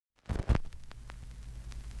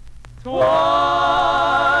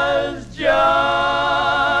'Twas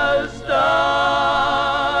just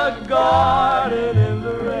a garden in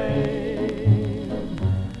the rain,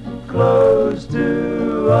 close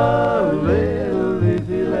to a little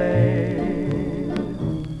leafy lane.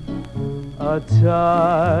 A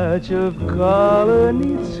touch of color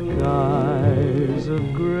neath skies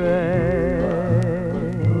of gray.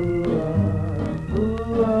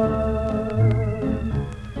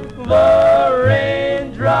 The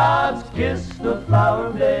raindrops kiss the flower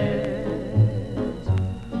beds,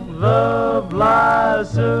 the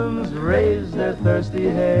blossoms raise their thirsty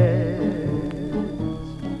heads.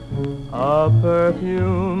 A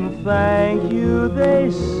perfume thank you they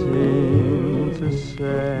seem to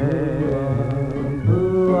say.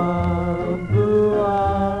 Boo-ah,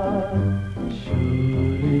 boo-ah,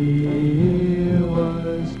 surely it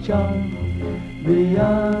was charm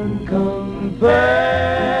beyond compare.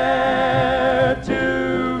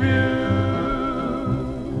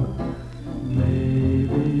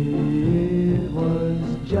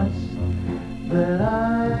 That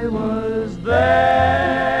I was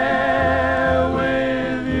there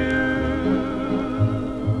with you.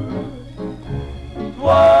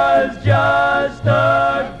 'Twas just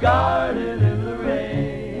a garden in the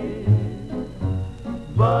rain,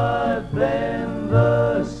 but then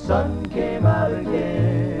the sun came out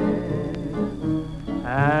again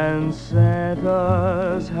and sent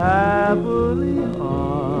us happily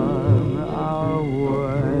on our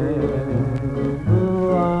way.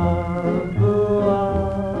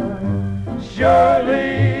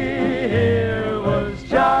 Surely here was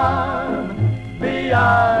charm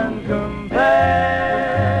beyond compare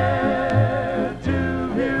to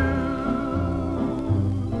view.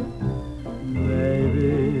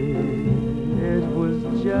 Maybe it was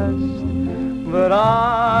just that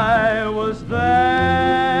I was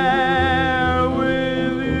there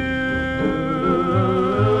with you.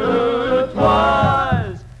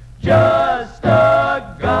 'Twas just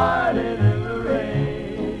a garden in the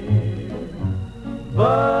rain,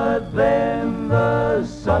 but then the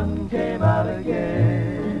sun came out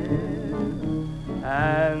again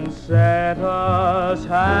and set us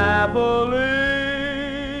happily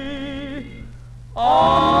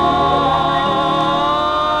on.